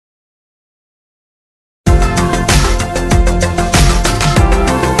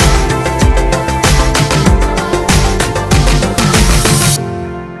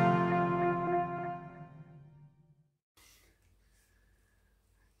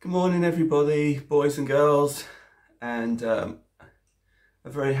Good morning everybody, boys and girls, and a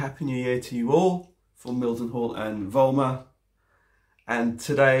very happy new year to you all from Mildenhall and Volmer. And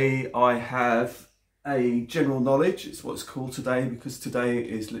today I have a general knowledge. It's what's called today because today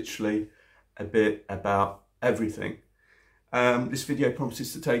is literally a bit about everything. This video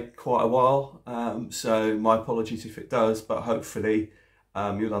promises to take quite a while, so my apologies if it does, but hopefully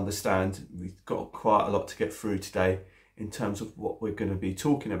you'll understand we've got quite a lot to get through today in terms of what we're going to be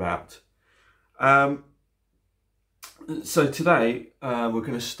talking about. So today we're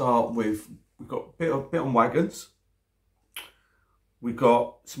going to start with, we've got a bit on wagons, we've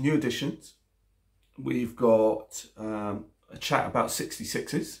got some new additions, we've got a chat about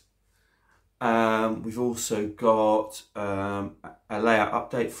 66s, we've also got a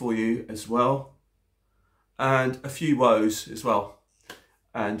layout update for you as well, and a few woes as well,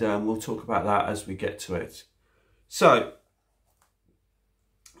 and we'll talk about that as we get to it. So,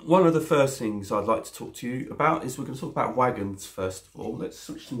 one of the first things I'd like to talk to you about is we're going to talk about wagons first of all. Let's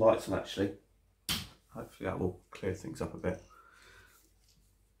switch some lights on actually. Hopefully that will clear things up a bit.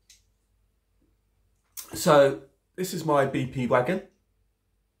 So, this is my BP wagon.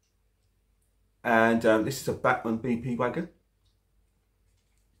 And this is a Bachmann BP wagon.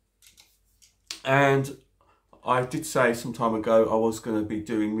 And I did say some time ago I was going to be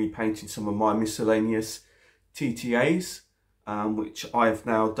repainting some of my miscellaneous TTAs, which I've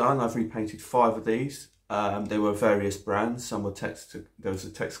now done. I've repainted 5 of these. There were various brands. Some were there was a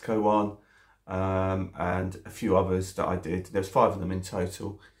Texaco one, and a few others that I did. There's 5 of them in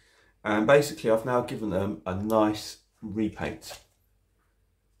total. And basically I've now given them a nice repaint.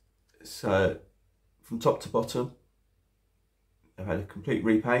 So from top to bottom, I've had a complete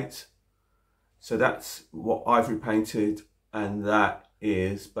repaint. So that's what I've repainted, and that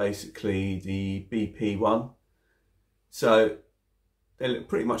is basically the BP one. So they look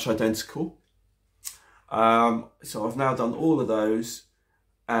pretty much identical. So I've now done all of those,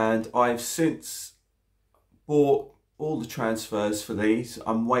 and I've since bought all the transfers for these.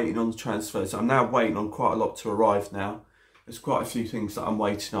 I'm waiting on the transfers. I'm now waiting on quite a lot to arrive now. There's quite a few things that I'm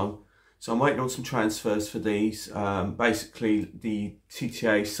waiting on. So I'm waiting on some transfers for these. Basically the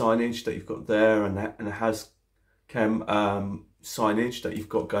TTA signage that you've got there, and the HazChem signage that you've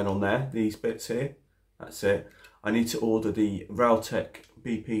got going on there, these bits here, that's it. I need to order the Railtech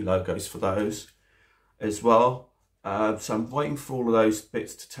BP logos for those as well. So I'm waiting for all of those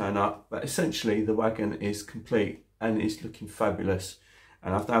bits to turn up, but essentially the wagon is complete and it's looking fabulous.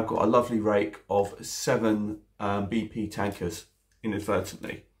 And I've now got a lovely rake of 7 BP tankers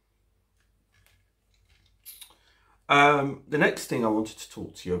inadvertently. The next thing I wanted to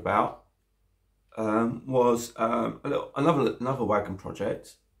talk to you about was another wagon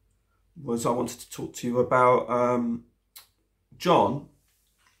project. I wanted to talk to you about John.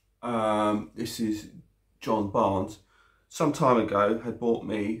 This is John Barnes. Some time ago had bought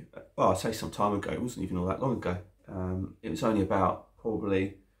me, well I say some time ago, it wasn't even all that long ago. It was only about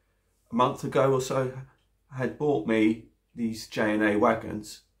probably a month ago or so, had bought me these J&A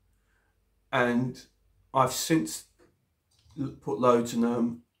wagons, and I've since put loads in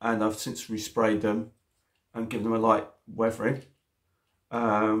them, and I've since resprayed them and given them a light weathering.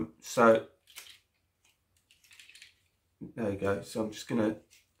 So there you go. So I'm just gonna,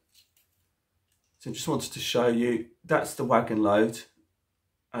 so I just wanted to show you, that's the wagon load,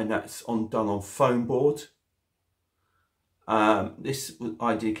 and that's done on foam board. This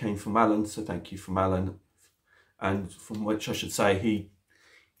idea came from Alan, so thank you from Alan, and from which I should say he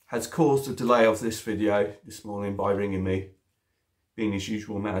has caused a delay of this video this morning by ringing me, being his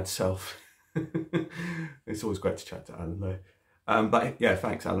usual mad self. It's always great to chat to Alan though. But yeah,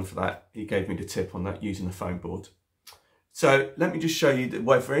 thanks Alan for that. He gave me the tip on that, using the foam board. So let me just show you the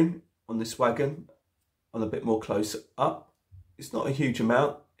weathering on this wagon on a bit more close up. It's not a huge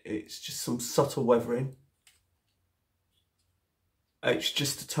amount, it's just some subtle weathering. It's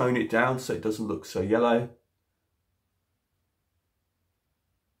just to tone it down so it doesn't look so yellow.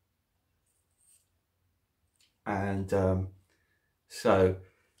 And so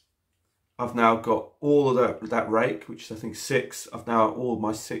I've now got all of that rake, which is I think 6. I've now all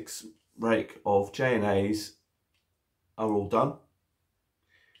my 6 rake of J&As are all done.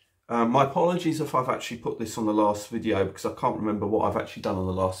 My apologies if I've actually put this on the last video, because I can't remember what I've actually done on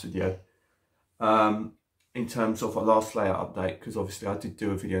the last video in terms of a last layout update, because obviously I did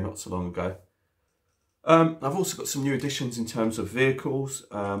do a video not so long ago. I've also got some new additions in terms of vehicles.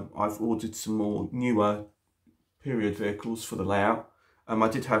 I've ordered some more newer period vehicles for the layout. I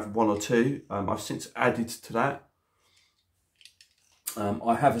did have 1 or 2. I've since added to that.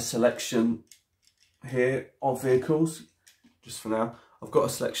 I have a selection here of vehicles just for now. I've got a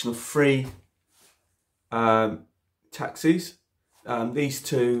selection of 3 taxis. These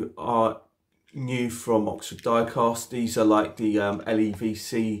 2 are new from Oxford Diecast. These are like the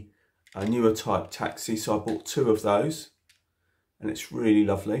LEVC newer type taxi, so I bought 2 of those, and it's really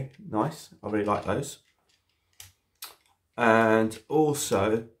lovely, nice. I really like those. And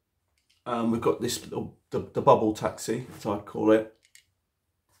also we've got this little, the bubble taxi, as I call it.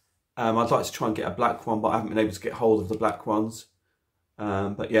 I'd like to try and get a black one, but I haven't been able to get hold of the black ones.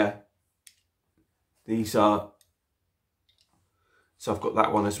 But yeah, these are, so I've got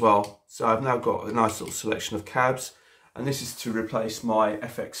that one as well. So I've now got a nice little selection of cabs, and this is to replace my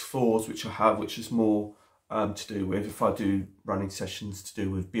FX4s, which I have, which is more to do with, if I do running sessions, to do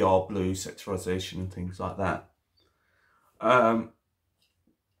with BR Blue sectorization and things like that. I've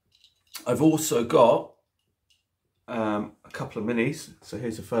also got a couple of minis. So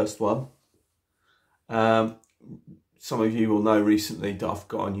here's the first one. Some of you will know recently that I've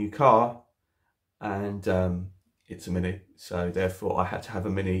got a new car, and it's a mini, so therefore I had to have a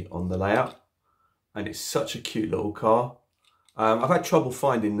mini on the layout, and it's such a cute little car. I've had trouble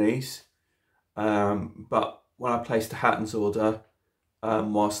finding these, but when I placed a Hattons order,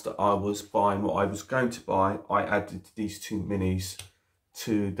 whilst I was buying what I was going to buy, I added these 2 minis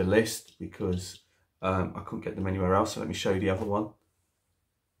to the list because I couldn't get them anywhere else. So let me show you the other one.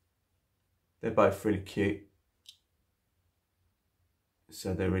 They're both really cute,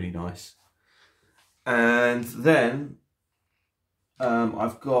 so they're really nice. And then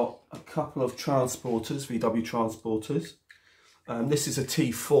I've got a couple of transporters, VW transporters. This is a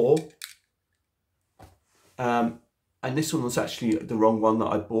T4, and this one was actually the wrong one that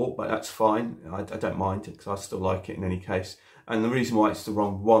I bought, but that's fine. I don't mind it because I still like it in any case. And the reason why it's the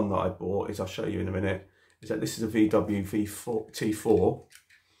wrong one that I bought is, I'll show you in a minute, is that this is a VW T4,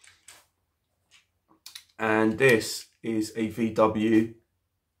 and this is a VW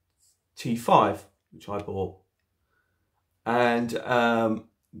T5, which I bought. And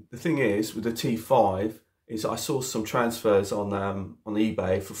the thing is, with the T5, is I saw some transfers on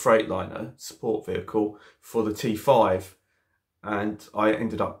eBay for Freightliner support vehicle for the T5, and I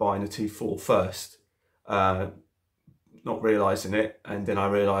ended up buying the T4 first, not realising it, and then I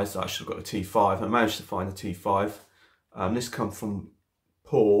realised that I should have got a T5. I managed to find a T5. This come from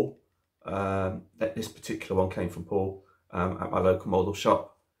Paul. This particular one came from Paul at my local model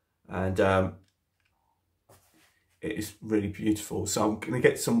shop, and it is really beautiful. So I'm going to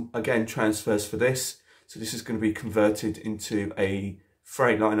get some, again, transfers for this. So this is going to be converted into a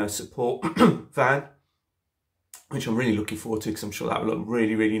Freightliner support van, which I'm really looking forward to, because I'm sure that will look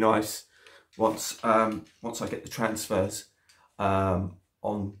really, really nice once I get the transfers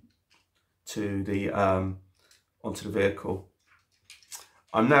onto the vehicle.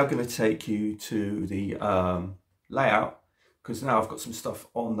 I'm now going to take you to the layout, because now I've got some stuff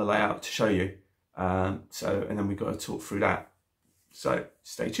on the layout to show you. And then we've got to talk through that. So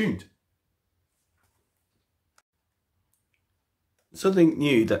stay tuned. Something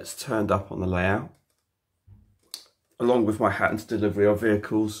new that's turned up on the layout, along with my Hattons delivery of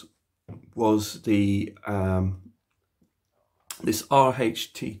vehicles, was the this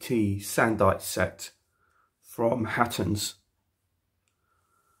RHTT Sandite set from Hattons.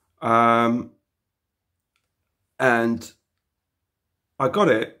 And I got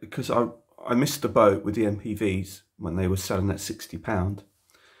it because I missed the boat with the MPVs when they were selling at £60,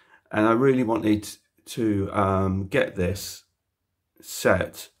 and I really wanted to get this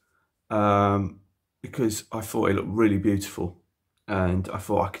set because I thought it looked really beautiful, and I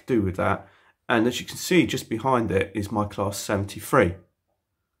thought I could do with that. And as you can see, just behind it is my Class 73.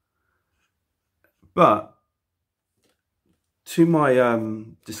 But to my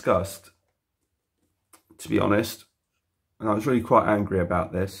disgust, to be honest, and I was really quite angry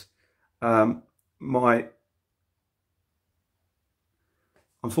about this,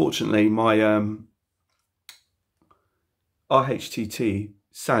 unfortunately my RHTT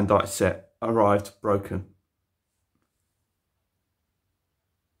Sandite set arrived broken.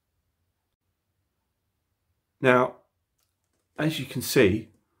 Now, as you can see,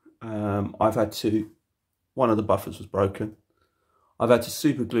 I've had to, one of the buffers was broken. I've had to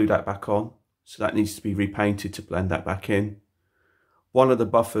super glue that back on, so that needs to be repainted to blend that back in. One of the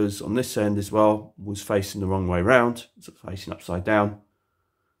buffers on this end as well was facing the wrong way round, so facing upside down.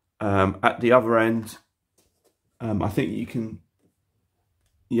 At the other end, I think you can,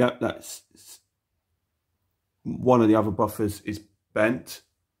 yeah, that's one of the other buffers is bent.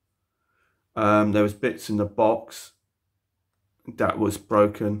 There was bits in the box that was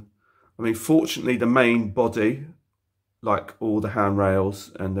broken. I mean, fortunately the main body, like all the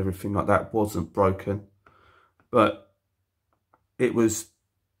handrails and everything like that, wasn't broken, but it was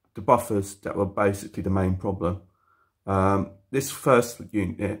the buffers that were basically the main problem. This first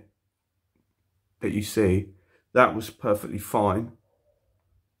unit that you see, that was perfectly fine.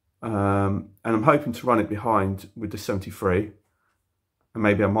 And I'm hoping to run it behind with the 73, and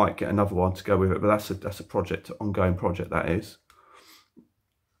maybe I might get another one to go with it, but that's a project, ongoing project that is.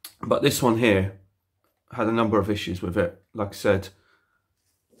 But this one here had a number of issues with it. Like I said,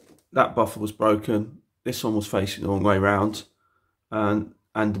 that buffer was broken. This one was facing the wrong way round, and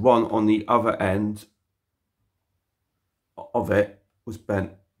one on the other end of it was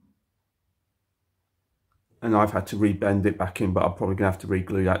bent, and I've had to rebend it back in, but I'm probably gonna have to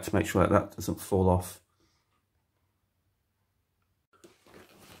re-glue that to make sure that that doesn't fall off.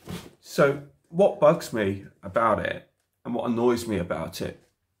 So what bugs me about it and what annoys me about it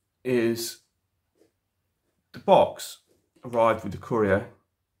is the box arrived with the courier,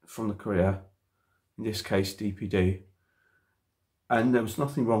 from the courier, in this case DPD, and there was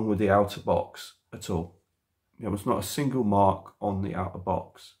nothing wrong with the outer box at all. There was not a single mark on the outer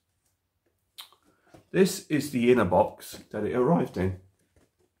box. This is the inner box that it arrived in.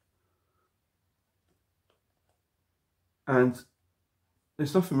 And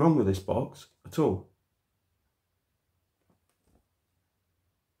there's nothing wrong with this box at all.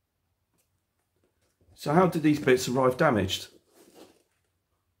 So how did these bits arrive damaged?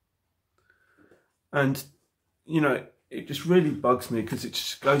 And, you know, it just really bugs me, because it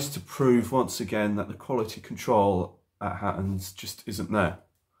just goes to prove once again that the quality control at Hattons just isn't there.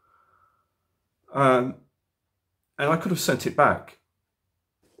 And I could have sent it back.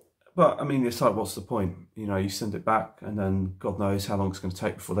 But, I mean, it's like, what's the point? You know, you send it back and then God knows how long it's going to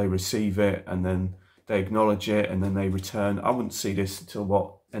take before they receive it, and then they acknowledge it and then they return. I wouldn't see this until,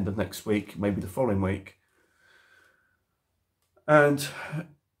 what, end of next week, maybe the following week. And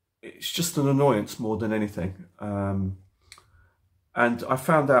it's just an annoyance more than anything. And I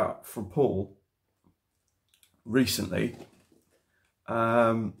found out from Paul recently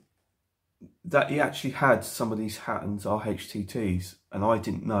that he actually had some of these Hattons RHTTs, and I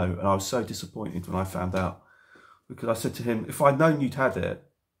didn't know, and I was so disappointed when I found out, because I said to him, if I'd known you'd had it,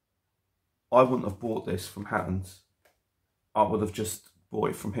 I wouldn't have bought this from Hattons. I would have just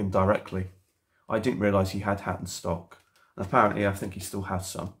bought it from him directly. I didn't realise he had Hatton stock, and apparently I think he still has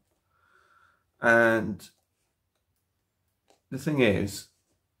some. And the thing is,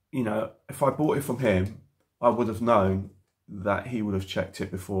 you know, if I bought it from him, I would have known that he would have checked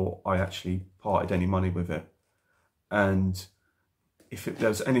it before I actually parted any money with it. And if there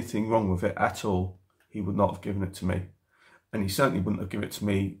was anything wrong with it at all, he would not have given it to me. And he certainly wouldn't have given it to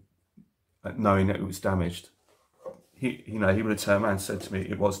me knowing that it was damaged. He would have turned around and said to me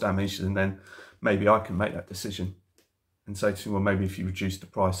it was damaged, and then maybe I can make that decision and say to him, well, maybe if you reduce the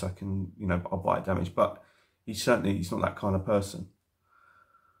price, I can, you know, I'll buy it damaged. But he's not that kind of person.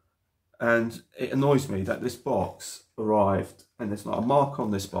 And it annoys me that this box arrived and there's not a mark on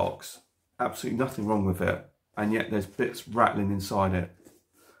this box, absolutely nothing wrong with it, and yet there's bits rattling inside it.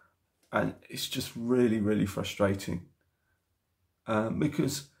 And it's just really, really frustrating.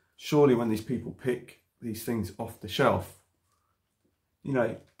 Because surely when these people pick these things off the shelf, you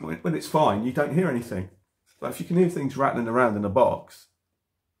know, when it's fine, you don't hear anything. But if you can hear things rattling around in a box,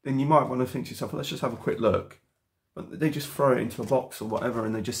 then you might want to think to yourself, well, let's just have a quick look. But they just throw it into a box or whatever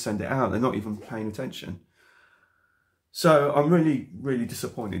and they just send it out. They're not even paying attention. So I'm really, really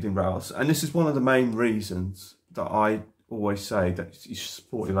disappointed in Rouse. And this is one of the main reasons that I always say that you should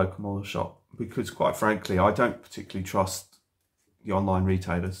support your local model shop. Because quite frankly, I don't particularly trust the online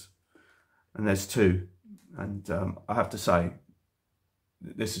retailers. And there's two. And I have to say,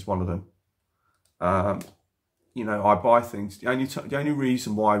 this is one of them. You know, I buy things. The only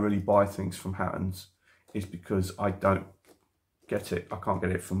reason why I really buy things from Hattons is because I don't get it. I can't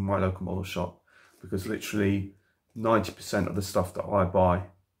get it from my local model shop, because literally 90% of the stuff that I buy,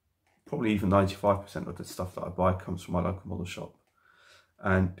 probably even 95% of the stuff that I buy, comes from my local model shop.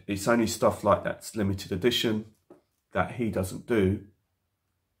 And it's only stuff like that's limited edition that he doesn't do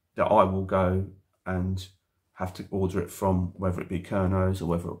that I will go and have to order it from, whether it be Kernos or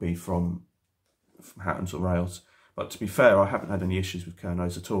whether it be from Hattons or Rails. But to be fair, I haven't had any issues with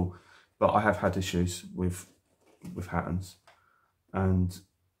Kernos at all. But I have had issues with Hattons, and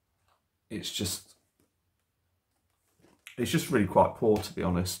it's just really quite poor, to be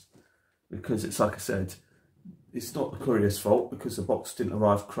honest, because it's like I said, it's not the courier's fault because the box didn't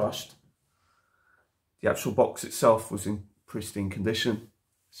arrive crushed. The actual box itself was in pristine condition,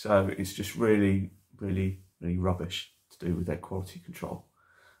 so it's just really, really, really rubbish to do with their quality control,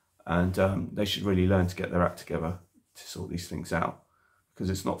 and they should really learn to get their act together to sort these things out. Because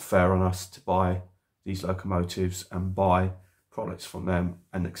it's not fair on us to buy these locomotives and buy products from them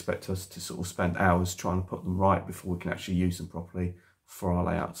and expect us to sort of spend hours trying to put them right before we can actually use them properly for our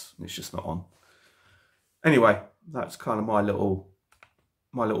layouts. It's just not on. Anyway, that's kind of my little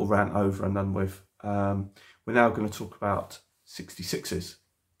rant over and done with. We're now going to talk about 66s.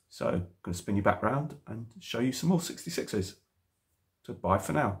 So I'm going to spin you back round and show you some more 66s. So bye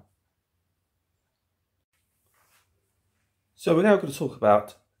for now. So we're now going to talk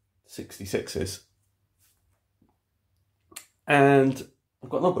about 66s. And I've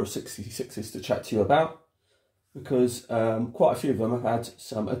got a number of 66s to chat to you about because quite a few of them have had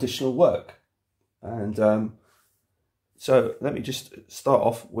some additional work. And so let me just start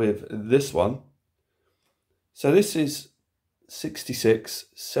off with this one. So this is 66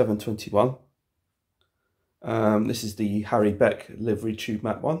 721. This is the Harry Beck livery tube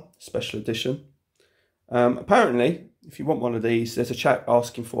mat one, special edition. Apparently, if you want one of these, there's a chap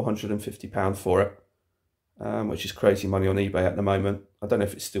asking £450 for it, which is crazy money on eBay at the moment. I don't know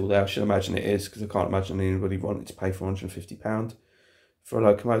if it's still there. I should imagine it is, because I can't imagine anybody wanting to pay £450 for a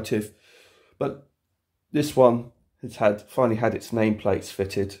locomotive. But this one has finally had its nameplates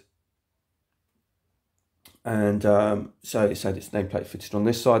fitted. And so it's had its nameplate fitted on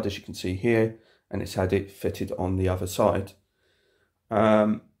this side, as you can see here, and it's had it fitted on the other side.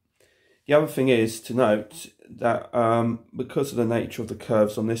 The other thing is to note that because of the nature of the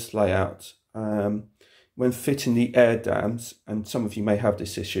curves on this layout, when fitting the air dams, and some of you may have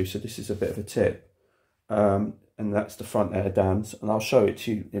this issue, so this is a bit of a tip, and that's the front air dams, and I'll show it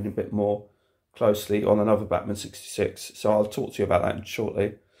to you in a bit more closely on another Bachmann 66, so I'll talk to you about that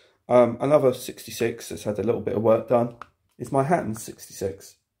shortly. Another 66 that's had a little bit of work done is my Hatton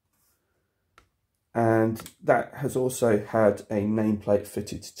 66. And that has also had a nameplate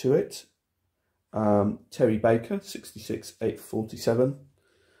fitted to it. Terry Baker 66 847.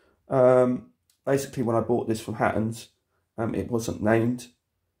 Basically, when I bought this from Hatton's, it wasn't named.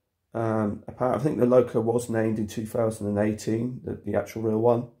 I think the loco was named in 2018, the actual real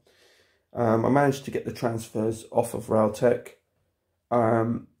one. I managed to get the transfers off of Railtech.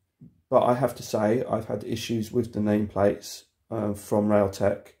 But I have to say, I've had issues with the nameplates from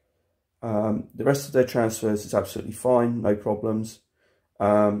Railtech. The rest of their transfers is absolutely fine, no problems.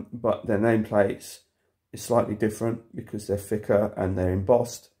 But their nameplates is slightly different because they're thicker and they're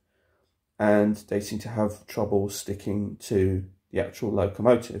embossed. And they seem to have trouble sticking to the actual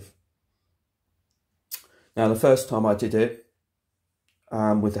locomotive. Now, the first time I did it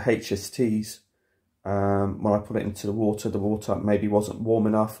with the HSTs, when I put it into the water maybe wasn't warm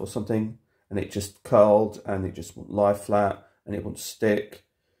enough or something, and it just curled and it just wouldn't lie flat and it wouldn't stick.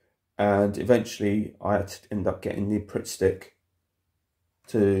 And eventually I had to end up getting the Pritt stick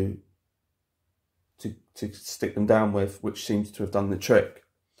to stick them down with, which seems to have done the trick.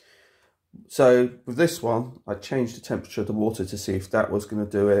 So with this one, I changed the temperature of the water to see if that was going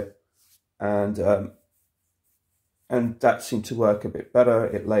to do it, and that seemed to work a bit better.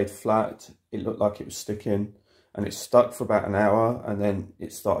 It laid flat, it looked like it was sticking, and it stuck for about an hour, and then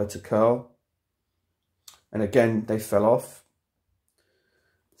it started to curl. And again, they fell off.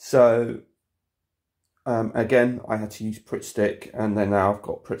 So again, I had to use Pritt stick, and then now I've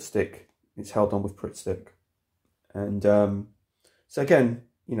got Pritt stick. It's held on with Pritt stick. And so again,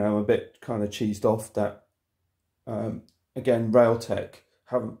 you know, I'm a bit kind of cheesed off that, again, Railtech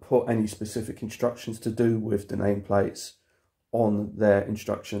haven't put any specific instructions to do with the nameplates on their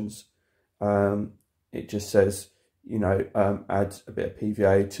instructions. It just says, you know, add a bit of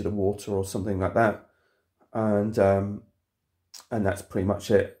PVA to the water or something like that, and that's pretty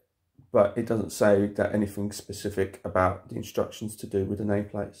much it. But it doesn't say that anything specific about the instructions to do with the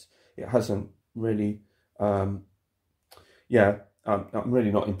nameplates. It hasn't really. Yeah, I'm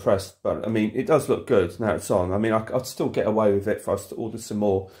really not impressed, but I mean, it does look good now it's on. I mean, I'd still get away with it if I was to order some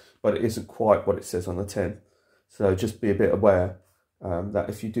more, but it isn't quite what it says on the tin. So just be a bit aware that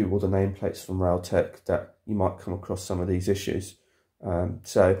if you do order nameplates from Railtech, that you might come across some of these issues.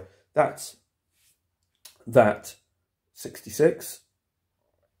 So that's that 66.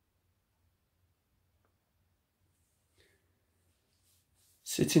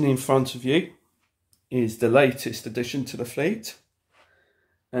 Sitting in front of you is the latest addition to the fleet,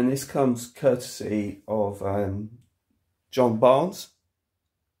 and this comes courtesy of John Barnes,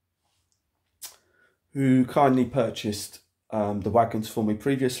 who kindly purchased the wagons for me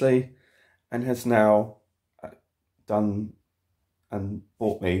previously and has now done and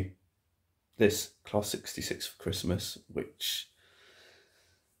bought me this Class 66 for Christmas, which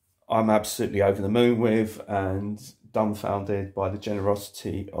I'm absolutely over the moon with and dumbfounded by the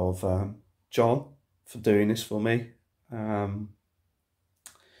generosity of John for doing this for me.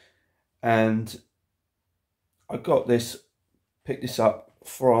 And I got this picked this up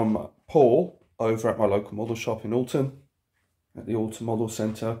from Paul over at my local model shop in Alton, at the Alton Model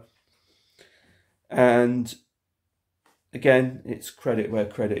Centre. And again, it's credit where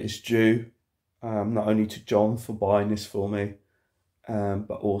credit is due, not only to John for buying this for me,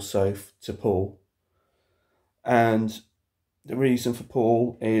 but also to Paul. And the reason for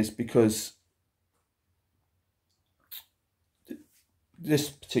Paul is because this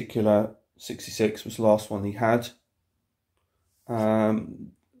particular 66 was the last one he had.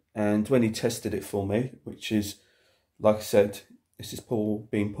 And when he tested it for me, which is, like I said, this is Paul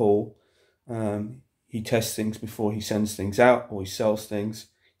being Paul, he tests things before he sends things out or he sells things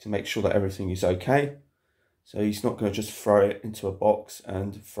to make sure that everything is okay. So he's not going to just throw it into a box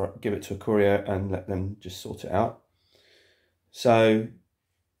and give it to a courier and let them just sort it out. So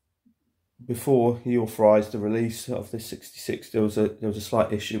before he authorised the release of this 66, there was a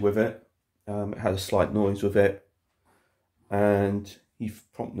slight issue with it. It had a slight noise with it, and he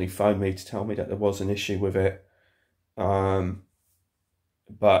promptly phoned me to tell me that there was an issue with it. But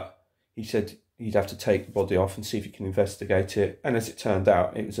he said he'd have to take the body off and see if he can investigate it. And as it turned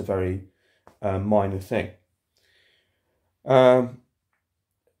out, it was a very minor thing. So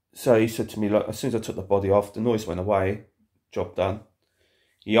he said to me, look, as soon as I took the body off, the noise went away, job done.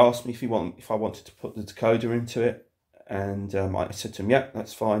 He asked me if I wanted to put the decoder into it, and I said to him, yeah,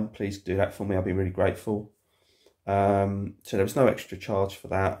 that's fine, please do that for me, I'll be really grateful. So there was no extra charge for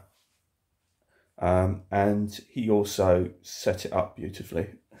that. And he also set it up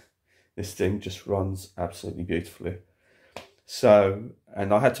beautifully. This thing just runs absolutely beautifully. So,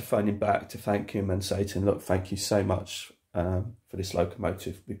 and I had to phone him back to thank him and say to him, look, thank you so much for this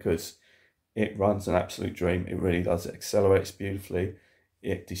locomotive, because it runs an absolute dream. It really does. It accelerates beautifully.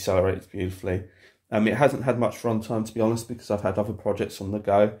 It decelerates beautifully. It hasn't had much runtime, to be honest, because I've had other projects on the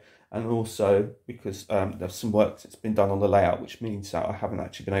go, and also because there's some work that's been done on the layout, which means that I haven't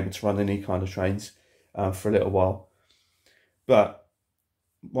actually been able to run any kind of trains for a little while. But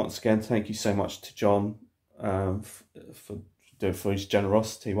once again, thank you so much to John for his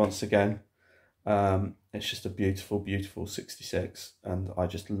generosity once again. It's just a beautiful, beautiful 66, and I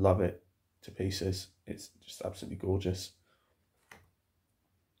just love it to pieces. It's just absolutely gorgeous.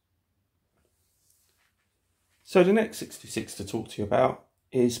 So the next 66 to talk to you about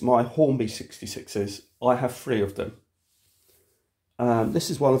is my Hornby 66s. I have 3 of them. This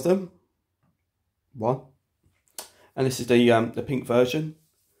is one of them. And this is the pink version.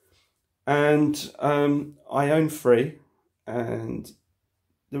 And I own 3. And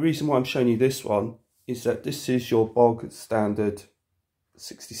the reason why I'm showing you this one is that this is your bog standard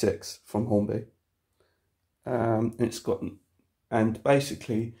 66 from Hornby. And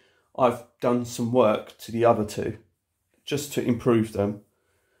basically I've done some work to the other 2 just to improve them,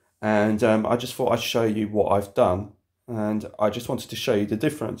 and I just thought I'd show you what I've done, and I just wanted to show you the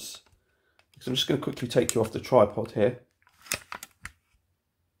difference. So I'm just going to quickly take you off the tripod here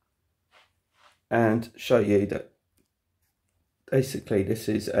and show you that basically this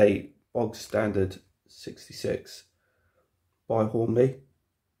is a bog standard 66 by Hornby.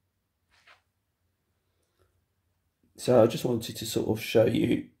 So I just wanted to sort of show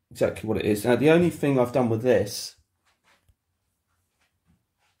you exactly what it is. Now the only thing I've done with this,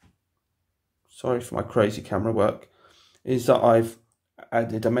 sorry for my crazy camera work, is that I've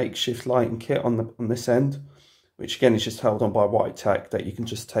added a makeshift lighting kit on this end, which again is just held on by white tack that you can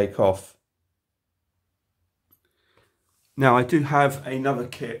just take off. Now I do have another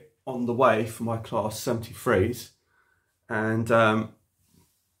kit on the way for my class 73s, and the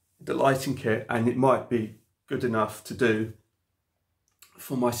lighting kit, and it might be good enough to do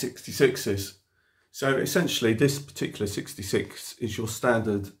for my 66s. So essentially this particular 66 is your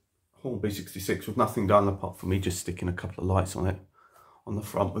standard Hornby 66 with nothing done apart from me just sticking a couple of lights on it on the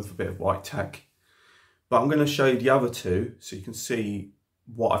front with a bit of white tack. But I'm going to show you the other 2 so you can see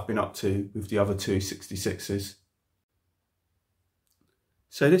what I've been up to with the other 2 66s.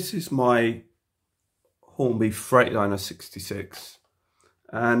 So this is my Hornby Freightliner 66,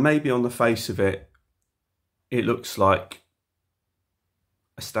 and maybe on the face of it, it looks like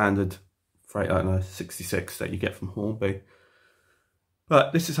a standard Freightliner 66 that you get from Hornby,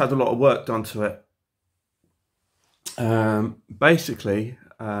 but this has had a lot of work done to it. Basically,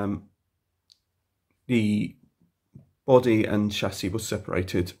 the body and chassis was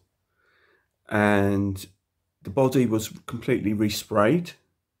separated, and the body was completely resprayed.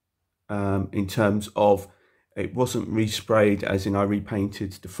 In terms of, it wasn't resprayed as in I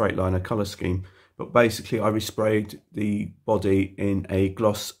repainted the Freightliner colour scheme, but basically I resprayed the body in a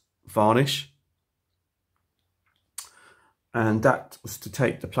gloss varnish, and that was to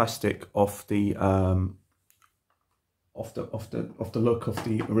take the plastic off the off the look of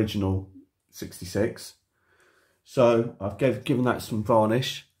the original 66. So I've given that some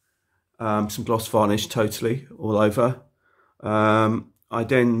varnish, some gloss varnish totally all over. What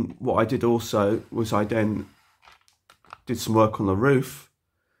I did also was I then did some work on the roof,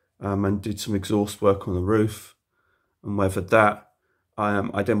 and did some exhaust work on the roof and weathered that.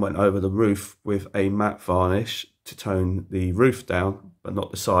 I then went over the roof with a matte varnish to tone the roof down, but not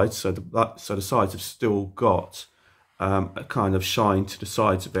the sides. So the sides have still got a kind of shine to the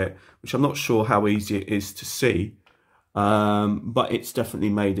sides of it, which I'm not sure how easy it is to see, but it's definitely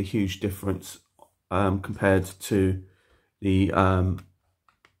made a huge difference compared to the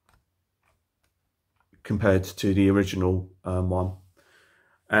original one.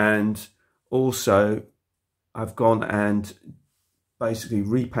 And also I've gone and basically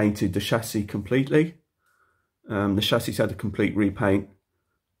repainted the chassis completely. The chassis had a complete repaint,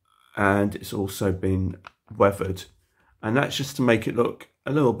 and it's also been weathered, and that's just to make it look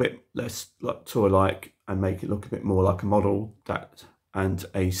a little bit less like toy-like and make it look a bit more like a model and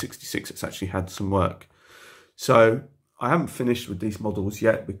a 66 that's actually had some work. So I haven't finished with these models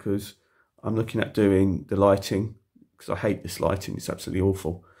yet because I'm looking at doing the lighting, because I hate this lighting. It's absolutely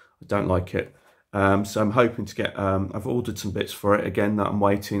awful. I don't like it. So I'm hoping to get, I've ordered some bits for it again that I'm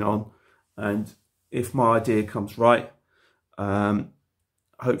waiting on. And if my idea comes right,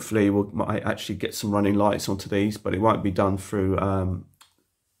 hopefully we might actually get some running lights onto these, but it won't be done through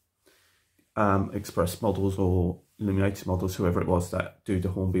Express Models or Illuminated Models, whoever it was that do the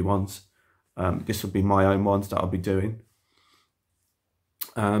Hornby ones. This would be my own ones that I'll be doing.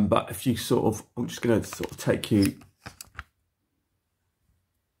 But if you I'm just going to sort of take you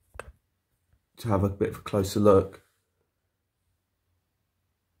to have a bit of a closer look.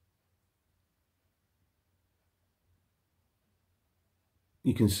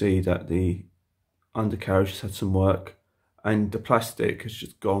 You can see that the undercarriage has had some work, and the plastic has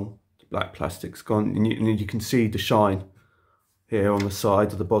just gone. The black plastic's gone, and you can see the shine here on the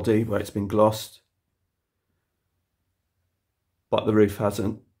side of the body where it's been glossed, but the roof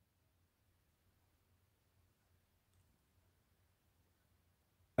hasn't.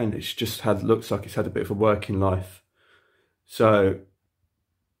 And it's just looks like it's had a bit of a working life. So,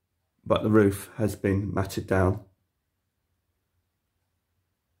 but the roof has been matted down.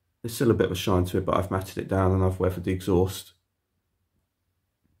 There's still a bit of a shine to it, but I've matted it down and I've weathered the exhaust.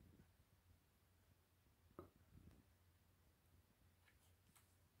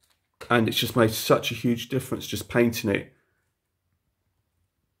 And it's just made such a huge difference just painting it.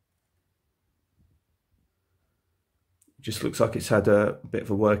 It just looks like it's had a bit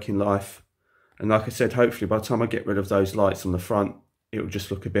of a working life. And like I said, hopefully by the time I get rid of those lights on the front, it will just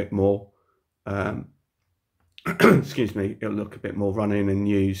look a bit more, excuse me, it'll look a bit more running and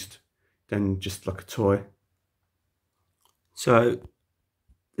used than just like a toy. So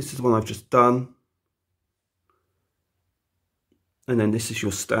this is the one I've just done. And then this is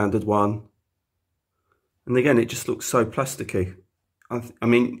your standard one. And again, it just looks so plasticky. I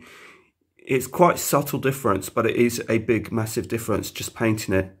mean, it's quite subtle difference, but it is a big, massive difference just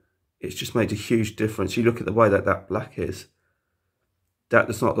painting it. It's just made a huge difference. You look at the way that black is. That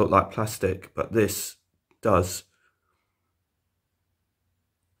does not look like plastic, but this does.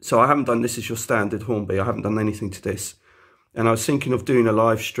 So I haven't done, this is your standard Hornby. I haven't done anything to this. And I was thinking of doing a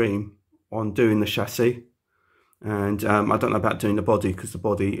live stream on doing the chassis. And I don't know about doing the body, because the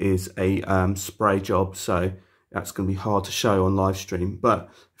body is a spray job. So that's going to be hard to show on live stream.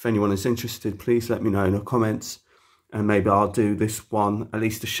 But if anyone is interested, please let me know in the comments. And maybe I'll do this one, at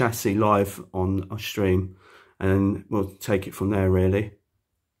least the chassis, live on a stream. And we'll take it from there, really.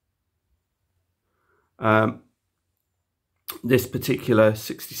 This particular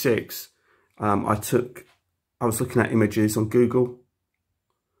 66, I was looking at images on Google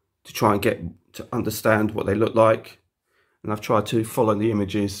to try and get to understand what they look like, and I've tried to follow the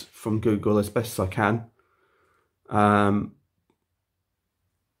images from Google as best as I can.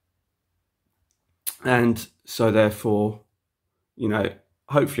 And so therefore, you know,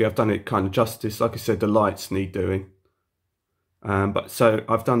 hopefully I've done it kind of justice. Like I said, the lights need doing. But so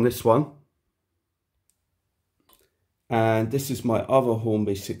I've done this one. And this is my other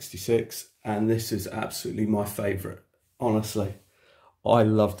Hornby 66, and this is absolutely my favourite, honestly. I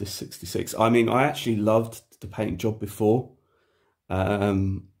love this 66. I mean, I actually loved the paint job before.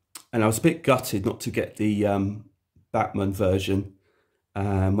 And I was a bit gutted not to get the Batman version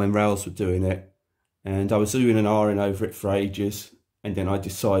when Rails were doing it. And I was doing an R-ing over it for ages. And then I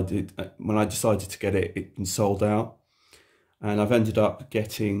decided, when I decided to get it, it'd been sold out. And I've ended up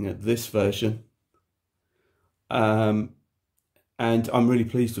getting this version. And I'm really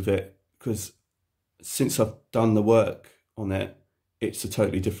pleased with it, because since I've done the work on it, it's a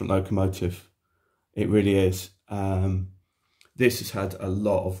totally different locomotive. It really is. This has had a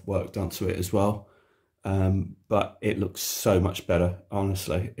lot of work done to it as well, but it looks so much better,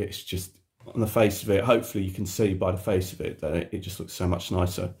 honestly. It's just, on the face of it, hopefully you can see by the face of it that it just looks so much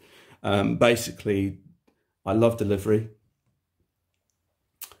nicer. Basically, I love delivery.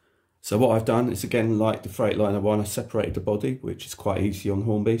 So what I've done is, again, like the Freightliner one, I separated the body, which is quite easy on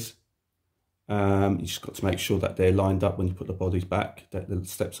Hornbys. You just got to make sure that they're lined up when you put the bodies back, that the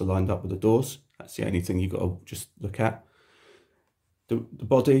steps are lined up with the doors. That's the only thing you've got to just look at. The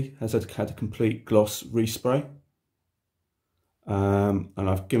body has had a complete gloss respray. And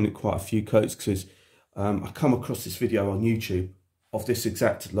I've given it quite a few coats because I come across this video on YouTube of this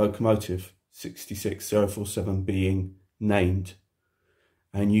exact locomotive, 66047, being named.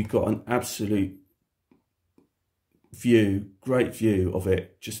 And you got an absolute view, great view of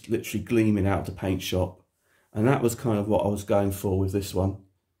it, just literally gleaming out of the paint shop. And that was kind of what I was going for with this one.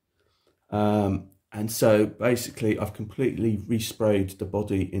 And so basically I've completely resprayed the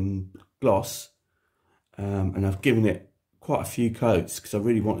body in gloss, and I've given it quite a few coats because I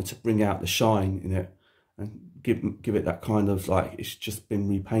really wanted to bring out the shine in it and give it that kind of like it's just been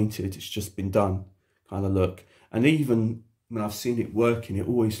repainted, it's just been done kind of look. And even when I've seen it working, it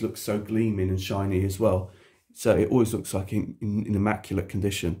always looks so gleaming and shiny as well. So it always looks like in immaculate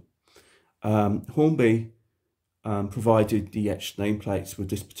condition. Hornby provided the etched nameplates with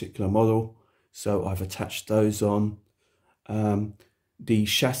this particular model, so I've attached those on. The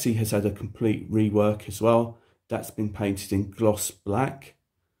chassis has had a complete rework as well. That's been painted in gloss black,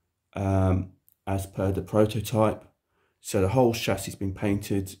 as per the prototype. So the whole chassis has been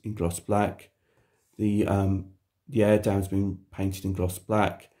painted in gloss black. The air dam's been painted in gloss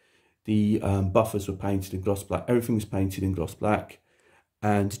black. The buffers were painted in gloss black. Everything was painted in gloss black,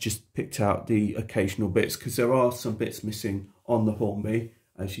 and just picked out the occasional bits because there are some bits missing on the Hornby,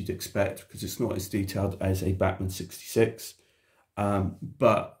 as you'd expect, because it's not as detailed as a Bachmann 66.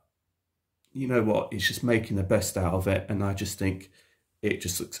 But you know what, it's just making the best out of it, and I just think it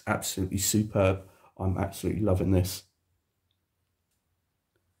just looks absolutely superb. I'm absolutely loving this.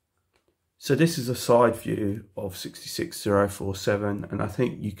 So this is a side view of 66047, and I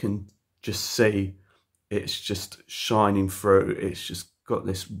think you can just see it's just shining through. It's just got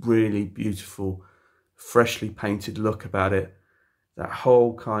this really beautiful, freshly painted look about it. That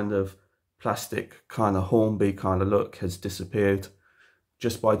whole kind of plastic kind of Hornby kind of look has disappeared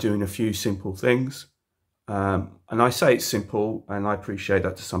just by doing a few simple things. And I say it's simple, and I appreciate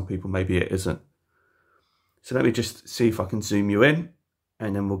that to some people, maybe it isn't. So let me just see if I can zoom you in,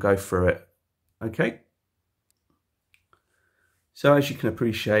 and then we'll go through it. Okay. So as you can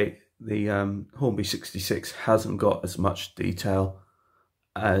appreciate, the Hornby 66 hasn't got as much detail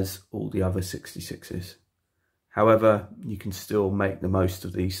as all the other 66s. However, you can still make the most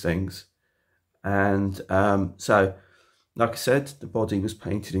of these things. And so, like I said, the body was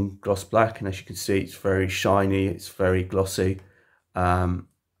painted in gloss black, and as you can see, it's very shiny, it's very glossy. Like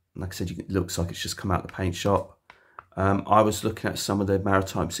I said, it looks like it's just come out of the paint shop. I was looking at some of the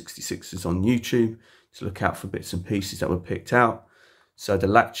Maritime 66s on YouTube to look out for bits and pieces that were picked out. So the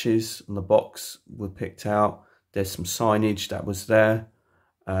latches on the box were picked out. There's some signage that was there.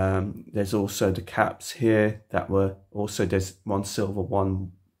 There's also the caps here that were also, there's one silver,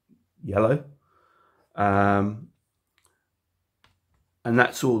 one yellow. And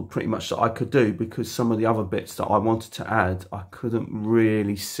that's all pretty much that I could do, because some of the other bits that I wanted to add, I couldn't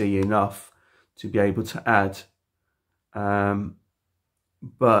really see enough to be able to add.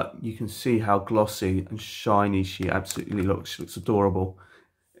 But you can see how glossy and shiny she absolutely looks. She looks adorable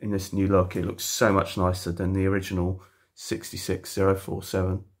in this new look. It looks so much nicer than the original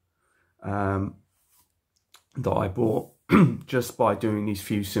 66047 that I bought just by doing these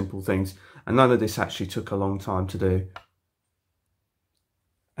few simple things. And none of this actually took a long time to do.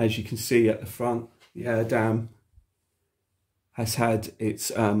 As you can see at the front, the air dam has had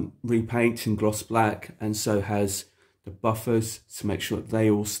its repaint in gloss black, and so has the buffers to make sure that they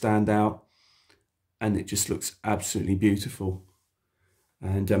all stand out, and it just looks absolutely beautiful.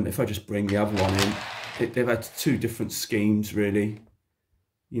 And if I just bring the other one in, they've had two different schemes really.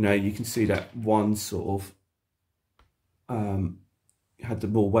 You know, you can see that one sort of had the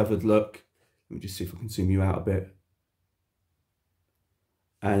more weathered look. Let me just see if I can zoom you out a bit.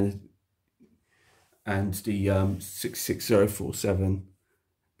 And the 66047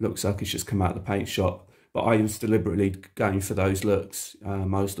 looks like it's just come out of the paint shop. But I was deliberately going for those looks. I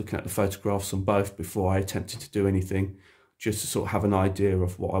was looking at the photographs on both before I attempted to do anything, just to sort of have an idea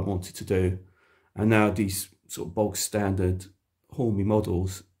of what I wanted to do. And now these sort of bog standard Hornby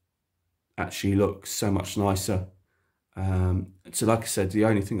models actually look so much nicer. So like I said, the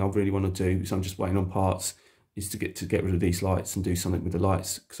only thing I really want to do is I'm just waiting on parts is to get rid of these lights and do something with the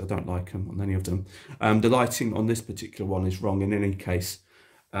lights, because I don't like them on any of them. The lighting on this particular one is wrong in any case,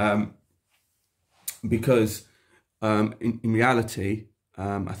 because in reality,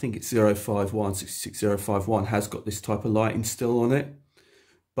 I think it's 051, 66051 has got this type of lighting still on it,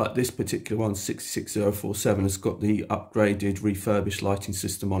 but this particular one, 66047, has got the upgraded refurbished lighting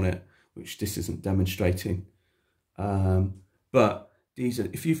system on it, which this isn't demonstrating. But these are,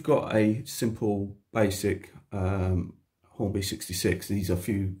 if you've got a simple basic Hornby 66, these are a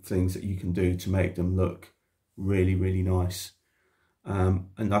few things that you can do to make them look really, really nice. And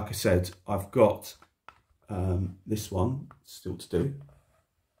like I said, I've got this one still to do.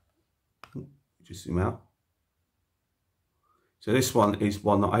 Just zoom out. So this one is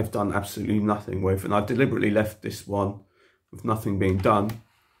one that I've done absolutely nothing with, and I deliberately left this one with nothing being done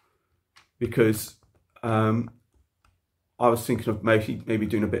because I was thinking of maybe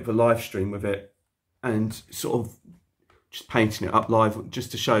doing a bit of a live stream with it and sort of just painting it up live,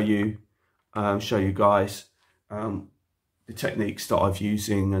 just to show you guys the techniques that I've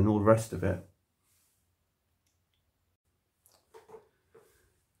using and all the rest of it.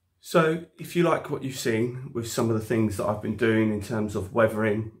 So if you like what you've seen with some of the things that I've been doing in terms of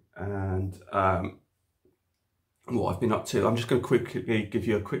weathering and what I've been up to, I'm just going to quickly give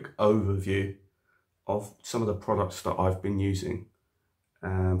you a quick overview of some of the products that I've been using,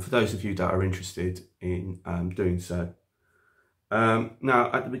 for those of you that are interested in doing so.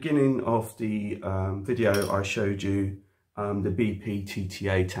 Now, at the beginning of the video, I showed you the BP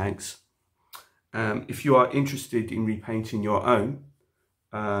TTA tanks. If you are interested in repainting your own,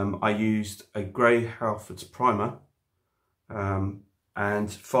 I used a grey Halfords primer,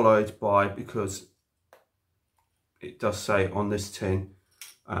 and followed by, because it does say on this tin,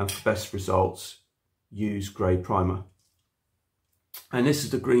 for best results, use grey primer. And this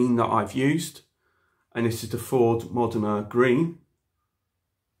is the green that I've used, and this is the Ford Modena green.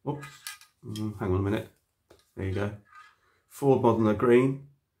 Oops, hang on a minute. There you go. Ford Modena green.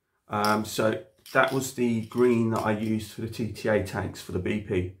 So that was the green that I used for the TTA tanks for the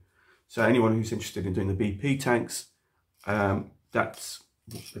BP. So anyone who's interested in doing the BP tanks, that's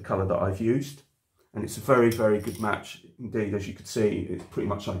the colour that I've used. And it's a very, very good match indeed. As you can see, it's pretty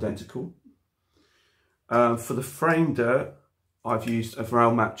much identical. For the frame dirt, I've used a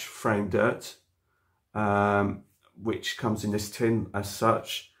Vralmatch frame dirt, which comes in this tin as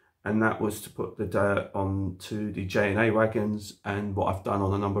such. And that was to put the dirt onto the J&A wagons, and what I've done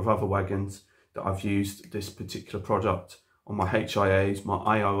on a number of other wagons that I've used this particular product on. My HIAs, my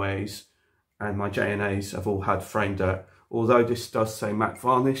IOAs and my J&As have all had frame dirt. Although this does say matte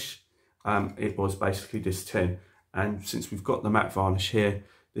varnish, it was basically this tin. And since we've got the matte varnish here,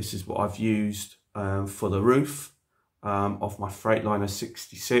 this is what I've used for the roof of my Freightliner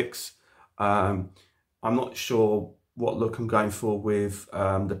 66. I'm not sure what look I'm going for with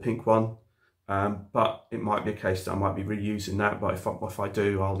the pink one, but it might be a case that I might be reusing that. But if I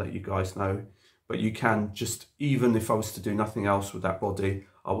do, I'll let you guys know. But you can just, even if I was to do nothing else with that body,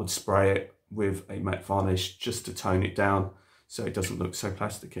 I would spray it with a matte varnish just to tone it down so it doesn't look so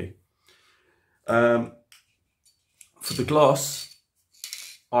plasticky. For the gloss,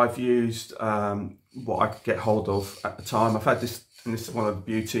 I've used what I could get hold of at the time. I've had this, and this is one of the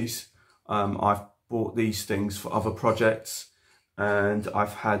beauties. I've bought these things for other projects, and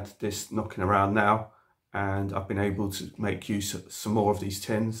I've had this knocking around now, and I've been able to make use of some more of these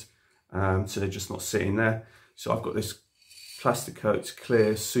tins. So they're just not sitting there. So I've got this Plasticoat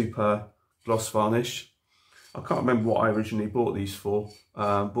Clear Super Gloss Varnish. I can't remember what I originally bought this for,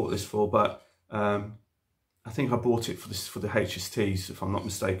 but I think I bought it for the HSTs, if I'm not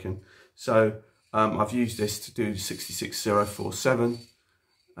mistaken. So I've used this to do 66047,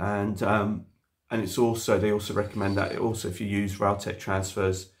 and it's also, they also recommend that if you use Railtech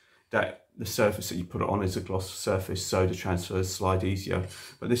transfers, that the surface that you put it on is a gloss surface, so the transfers slide easier.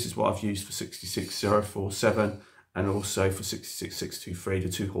 But this is what I've used for 66047 and also for 66623, the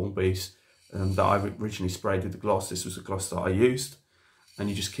two Hornbys that I originally sprayed with the gloss. This was a gloss that I used, and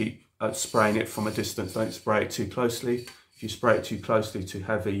you just keep spraying it from a distance. Don't spray it too closely. If you spray it too closely, too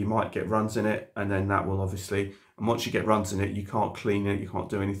heavy, you might get runs in it, and then that will obviously, and once you get runs in it, you can't clean it, you can't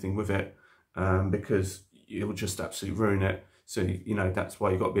do anything with it, because it will just absolutely ruin it. So, you know, that's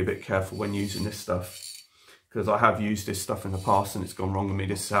why you've got to be a bit careful when using this stuff, because I have used this stuff in the past and it's gone wrong with me.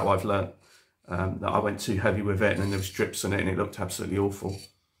 This is how I've learnt that I went too heavy with it, and then there was drips on it and it looked absolutely awful.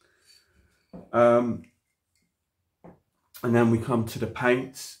 And then we come to the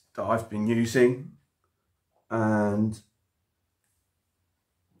paints that I've been using, and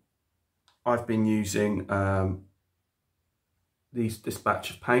I've been using this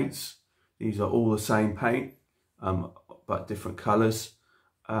batch of paints. These are all the same paint, but different colours.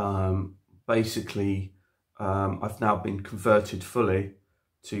 Basically, I've now been converted fully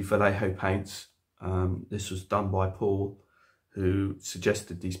to Vallejo paints. This was done by Paul, who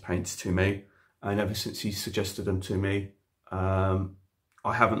suggested these paints to me, and ever since he suggested them to me, I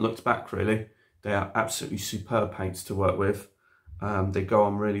haven't looked back really. They are absolutely superb paints to work with. They go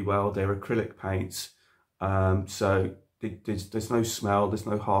on really well. They're acrylic paints, so there's no smell, there's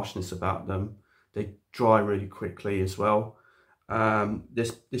no harshness about them. They dry really quickly as well.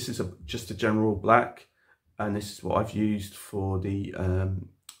 This is just a general black, and this is what I've used for the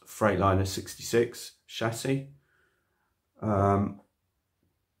Freightliner 66 chassis.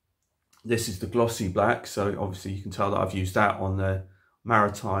 This is the glossy black, so obviously you can tell that I've used that on the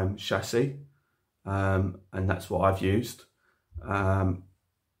Maritime chassis, and that's what I've used. And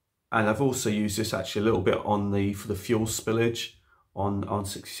I've also used this actually a little bit on for the fuel spillage on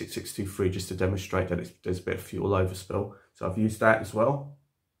 66623, just to demonstrate that there's a bit of fuel overspill. So I've used that as well.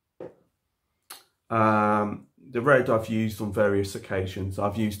 The red I've used on various occasions.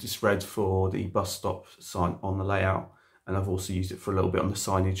 I've used this red for the bus stop sign on the layout, and I've also used it for a little bit on the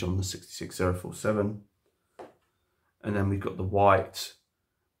signage on the 66047. And then we've got the white.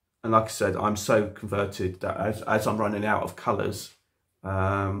 And like I said, I'm so converted that as I'm running out of colours,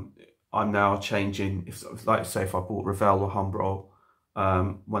 I'm now changing. If like say if I bought Revell or Humbrol,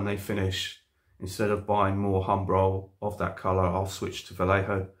 when they finish, instead of buying more Humbrol of that colour, I'll switch to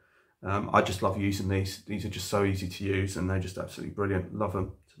Vallejo. I just love using these. These are just so easy to use, and they're just absolutely brilliant. Love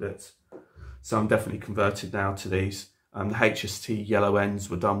them to bits. So I'm definitely converted now to these. The HST yellow ends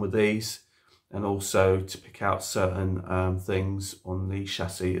were done with these, and also to pick out certain things on the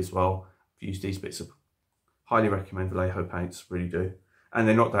chassis as well. I've used these bits. Highly recommend Vallejo paints, really do. And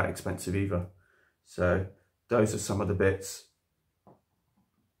they're not that expensive either. So those are some of the bits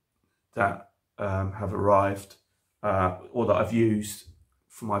that have arrived, or that I've used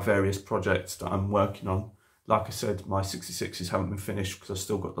for my various projects that I'm working on. Like I said, my 66s haven't been finished because I've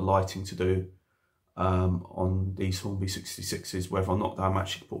still got the lighting to do on these Hornby 66s. Whether or not I'm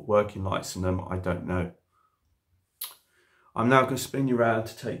actually put working lights in them, I don't know. I'm now going to spin you around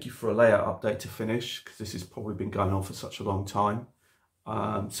to take you for a layout update to finish, because this has probably been going on for such a long time.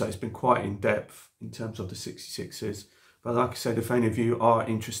 So it's been quite in depth in terms of the 66s. But like I said, if any of you are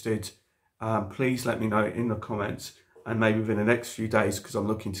interested, please let me know in the comments, and maybe within the next few days, because I'm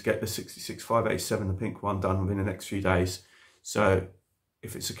looking to get the 66587, the pink one, done within the next few days. So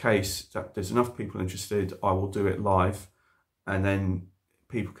if it's a case that there's enough people interested, I will do it live, and then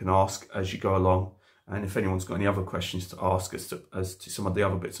people can ask as you go along. And if anyone's got any other questions to ask as to some of the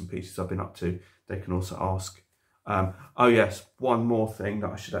other bits and pieces I've been up to, they can also ask. Oh yes, one more thing that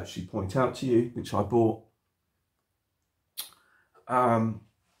I should actually point out to you, which I bought.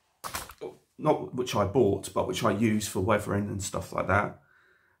 Not which I bought, but which I use for weathering and stuff like that.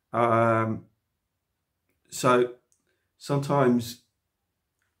 So sometimes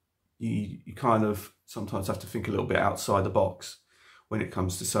you kind of sometimes have to think a little bit outside the box when it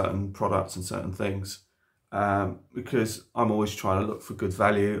comes to certain products and certain things, because I'm always trying to look for good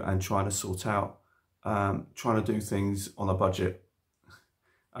value and trying to sort out, trying to do things on a budget.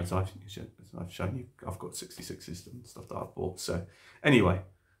 As I've shown you, I've got 66s and stuff that I've bought. So anyway,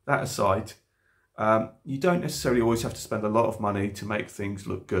 that aside, you don't necessarily always have to spend a lot of money to make things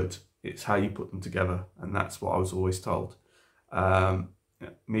look good. It's how you put them together, and that's what I was always told.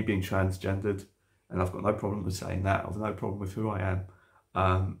 Me being transgendered, and I've got no problem with saying that, I've no problem with who I am.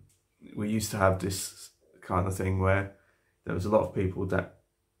 We used to have this kind of thing where there was a lot of people that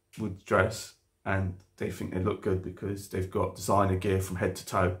would dress and they think they look good because they've got designer gear from head to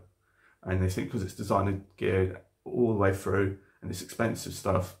toe, and they think because it's designer gear all the way through and it's expensive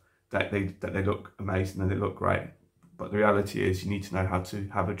stuff that they look amazing and they look great. But the reality is you need to know how to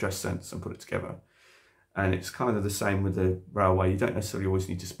have a dress sense and put it together. And it's kind of the same with the railway. You don't necessarily always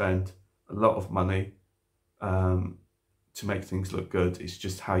need to spend a lot of money to make things look good. It's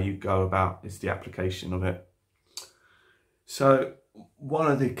just how you go about, it's the application of it. So one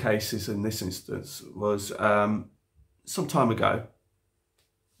of the cases in this instance was some time ago,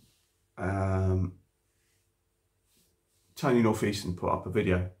 Tony Northeastern put up a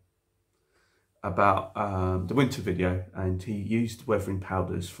video about the winter video, and he used weathering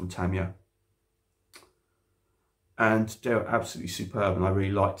powders from Tamiya. And they were absolutely superb, and I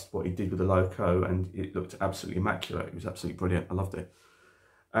really liked what he did with the loco, and it looked absolutely immaculate. It was absolutely brilliant. I loved it.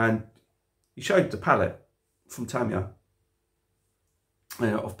 And he showed the palette from Tamiya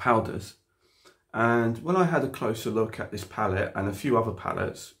of powders, And when I had a closer look at this palette and a few other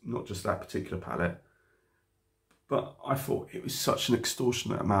palettes, not just that particular palette, but I thought it was such an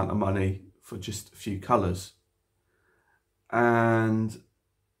extortionate amount of money for just a few colours. And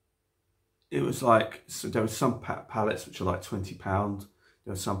it was like, so there were some palettes which are like £20.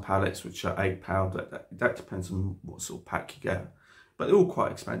 There are some palettes which are £8. That depends on what sort of pack you get. But they're all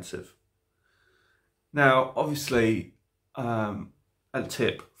quite expensive. Now, obviously, a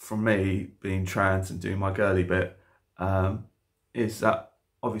tip from me being trans and doing my girly bit is that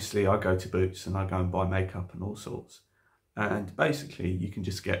obviously I go to Boots and I go and buy makeup and all sorts. And basically you can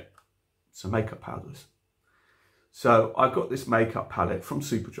just get some makeup powders. So I got this makeup palette from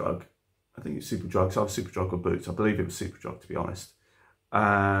Superdrug. I think it's Superdrug, so I was Superdrug or Boots. I believe it was Superdrug, to be honest.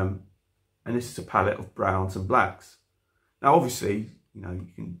 And this is a palette of browns and blacks. Now obviously, you know,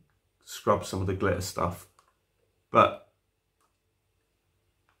 you can scrub some of the glitter stuff, but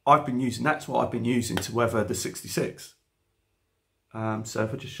that's what I've been using to weather the 66. So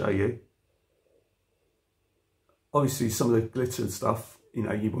if I just show you, obviously some of the glitter stuff, you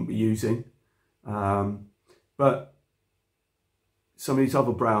know, you wouldn't be using, but some of these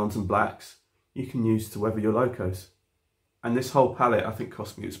other browns and blacks you can use to weather your locos. And this whole palette, I think,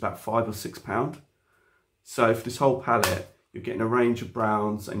 cost me, it's about £5 or £6. So for this whole palette, you're getting a range of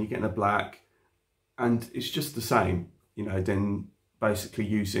browns and you're getting a black, and it's just the same, you know, then basically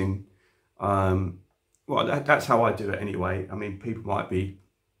using, well, that's how I do it anyway. I mean, people might be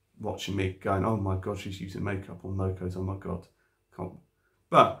watching me going, oh my God, she's using makeup on locos, oh my God. Can't.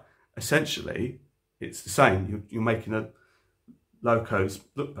 But essentially, it's the same. You're making the locos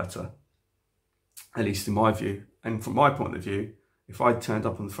look better, at least in my view. And from my point of view, if I turned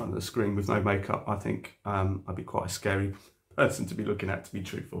up on the front of the screen with no makeup, I think I'd be quite a scary person to be looking at, to be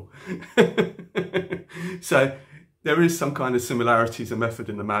truthful. So there is some kind of similarities and method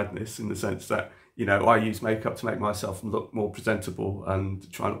in the madness, in the sense that, you know, I use makeup to make myself look more presentable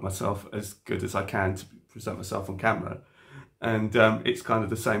and try and look myself as good as I can to present myself on camera. And it's kind of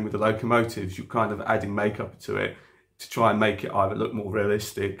the same with the locomotives. You're kind of adding makeup to it to try and make it either look more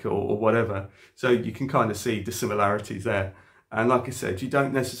realistic or whatever. So you can kind of see the similarities there. And like I said, you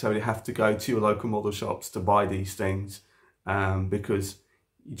don't necessarily have to go to your local model shops to buy these things, because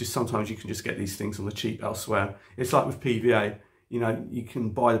sometimes you can just get these things on the cheap elsewhere. It's like with PVA, you know, you can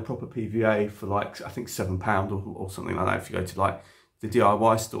buy the proper PVA for like, I think £7 or something like that if you go to like the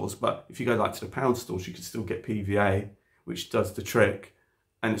DIY stores. But if you go like to the pound stores, you can still get PVA, which does the trick,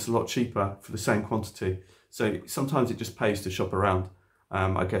 and it's a lot cheaper for the same quantity. So sometimes it just pays to shop around,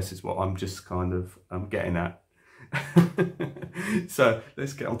 I guess is what I'm just kind of getting at. So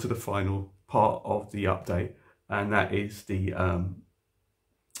let's get on to the final part of the update, and that is the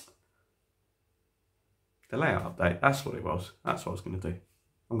layout update. That's what it was. That's what I was going to do.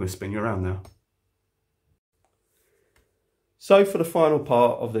 I'm going to spin you around now. So for the final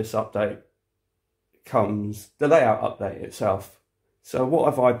part of this update comes the layout update itself. So what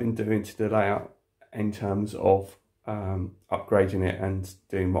have I been doing to the layout in terms of upgrading it and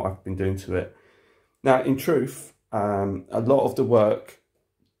doing what I've been doing to it? Now, in truth, a lot of the work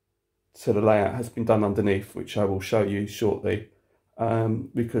to the layout has been done underneath, which I will show you shortly,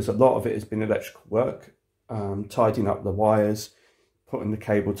 because a lot of it has been electrical work, tidying up the wires, putting the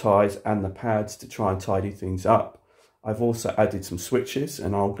cable ties and the pads to try and tidy things up. I've also added some switches,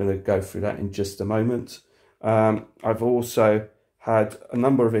 and I'm going to go through that in just a moment. I've also had a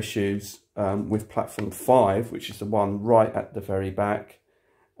number of issues with platform 5, which is the one right at the very back,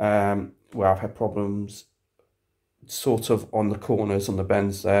 where I've had problems sort of on the corners, on the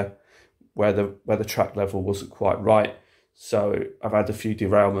bends there, where the track level wasn't quite right. So I've had a few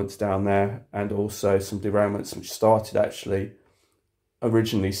derailments down there, and also some derailments which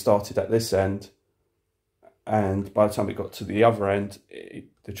originally started at this end, and by the time it got to the other end,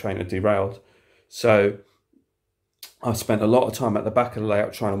 the train had derailed. So I spent a lot of time at the back of the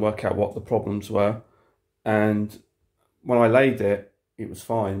layout trying to work out what the problems were, and when I laid it, it was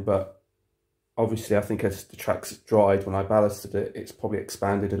fine, but obviously I think as the track's dried, when I ballasted it, it's probably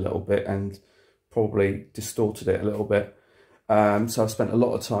expanded a little bit and probably distorted it a little bit. So I've spent a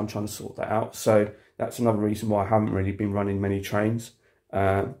lot of time trying to sort that out. So that's another reason why I haven't really been running many trains,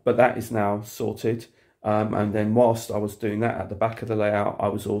 but that is now sorted. And then whilst I was doing that at the back of the layout, I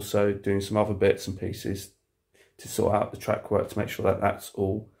was also doing some other bits and pieces to sort out the track work to make sure that that's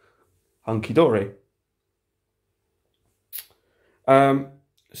all hunky-dory.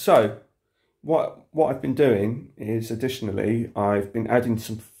 So what I've been doing is, additionally, I've been adding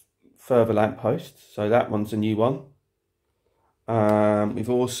some further lampposts. So that one's a new one. We've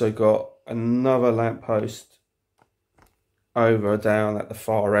also got another lamppost over down at the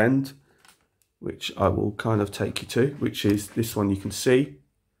far end, which I will kind of take you to, which is this one you can see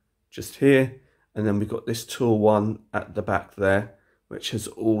just here. And then we've got this tool one at the back there, which has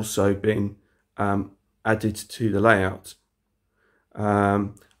also been added to the layout.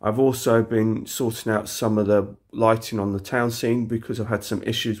 I've also been sorting out some of the lighting on the town scene because I've had some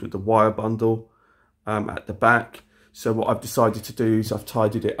issues with the wire bundle at the back. So what I've decided to do is I've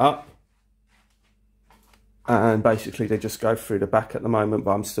tidied it up, and basically they just go through the back at the moment,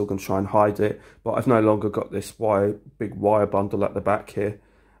 but I'm still going to try and hide it. But I've no longer got this big wire bundle at the back here,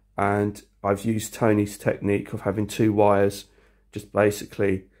 and I've used Tony's technique of having 2 wires just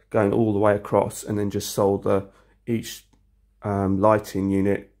basically going all the way across, and then just solder each lighting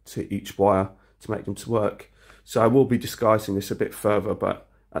unit to each wire to make them to work. So I will be disguising this a bit further, but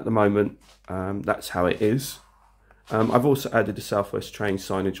at the moment that's how it is. I've also added the South West train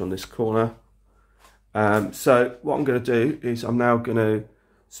signage on this corner. So what I'm going to do is I'm now going to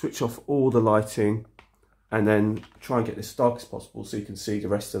switch off all the lighting and then try and get this as dark as possible so you can see the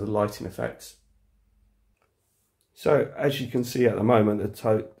rest of the lighting effects. So as you can see at the moment,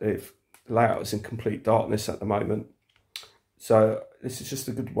 the layout is in complete darkness at the moment. So this is just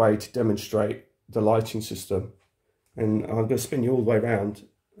a good way to demonstrate the lighting system. And I'm going to spin you all the way around,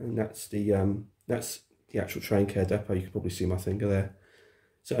 and that's the actual train care depot. You can probably see my finger there.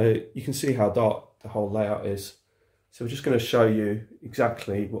 So you can see how dark the whole layout is. So we're just going to show you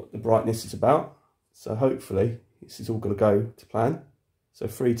exactly what the brightness is about. So hopefully this is all going to go to plan. So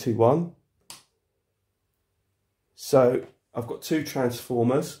 3, 2, 1. So I've got 2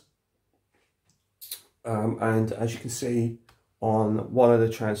 transformers, and as you can see on one of the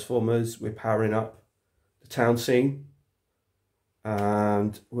transformers, we're powering up the town scene,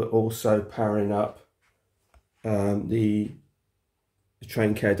 and we're also powering up the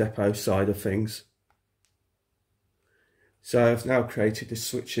train care depot side of things. So I've now created the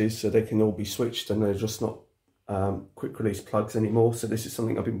switches so they can all be switched and they're just not quick release plugs anymore. So this is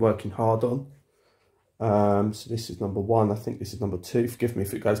something I've been working hard on. So this is number 1, I think this is number 2, forgive me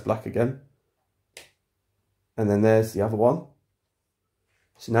if it goes black again. And then there's the other one.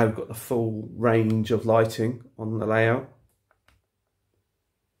 So now we've got the full range of lighting on the layout.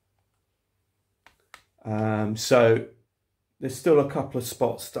 So there's still a couple of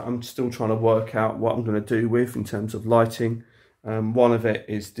spots that I'm still trying to work out what I'm going to do with in terms of lighting. One of it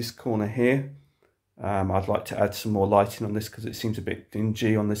is this corner here. I'd like to add some more lighting on this because it seems a bit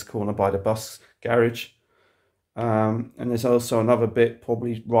dingy on this corner by the bus garage. And there's also another bit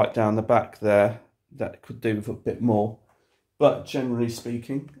probably right down the back there that could do with a bit more. But generally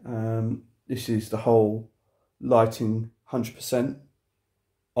speaking, this is the whole lighting 100%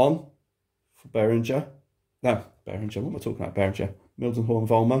 on for Behringer. No, Behringer, what am I talking about? Behringer, Mildenhall and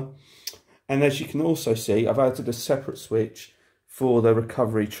Volmer. And as you can also see, I've added a separate switch for the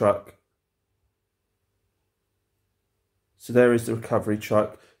recovery truck. So there is the recovery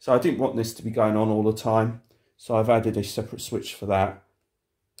truck. So I didn't want this to be going on all the time, so I've added a separate switch for that.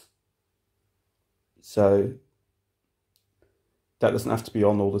 So that doesn't have to be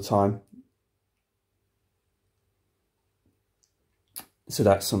on all the time. So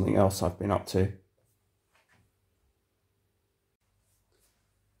that's something else I've been up to.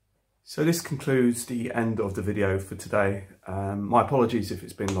 So this concludes the end of the video for today. My apologies if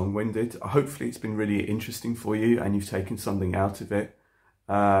it's been long-winded. Hopefully it's been really interesting for you and you've taken something out of it.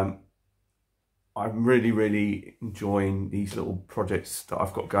 I'm really enjoying these little projects that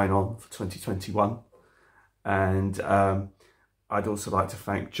I've got going on for 2021. And I'd also like to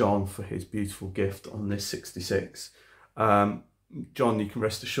thank John for his beautiful gift on this 66. John, you can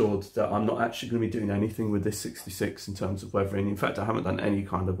rest assured that I'm not actually going to be doing anything with this 66 in terms of weathering. In fact, I haven't done any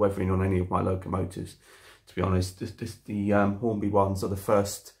kind of weathering on any of my locomotives, to be honest. The Hornby ones are the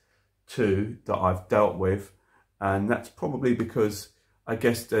first 2 that I've dealt with, and that's probably because I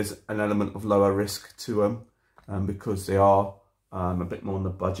guess there's an element of lower risk to them because they are a bit more on the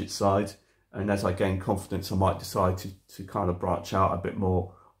budget side. And as I gain confidence, I might decide to kind of branch out a bit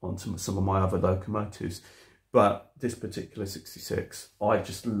more onto some of my other locomotives. But this particular 66, I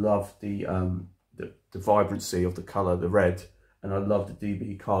just love the vibrancy of the colour, the red, and I love the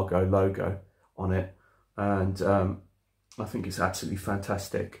DB Cargo logo on it, and I think it's absolutely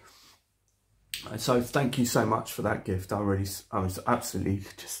fantastic. So thank you so much for that gift. I was absolutely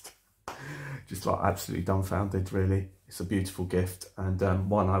just like absolutely dumbfounded. Really, it's a beautiful gift and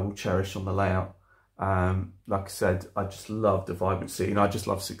one I will cherish on the layout. Like I said, I just love the vibrancy, and I just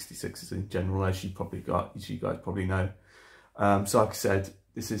love 66s in general, as you guys probably know. So like I said,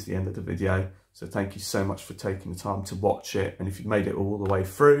 this is the end of the video. So thank you so much for taking the time to watch it. And if you've made it all the way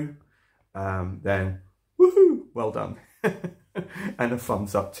through, then woohoo, well done. And a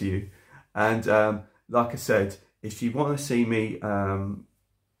thumbs up to you. And like I said, if you want to see me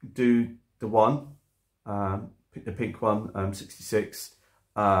do the one, the pink one, 66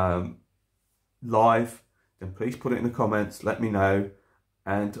 live, then please put it in the comments, let me know,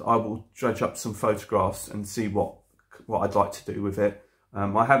 and I will dredge up some photographs and see what I'd like to do with it.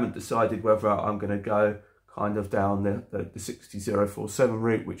 I haven't decided whether I'm going to go kind of down the 60047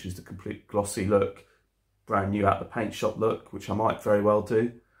 route, which is the complete glossy look, brand new out the paint shop look, which I might very well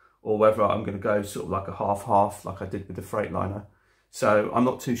do, or whether I'm going to go sort of like a half-half like I did with the Freightliner. So I'm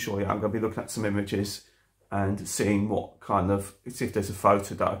not too sure yet. I'm going to be looking at some images and seeing what kind of, see if there's a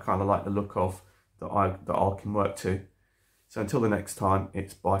photo that I kind of like the look of, that I can work to. So until the next time,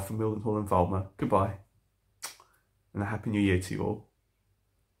 it's bye from Mildenhall and Volmer. Goodbye, and a Happy New Year to you all.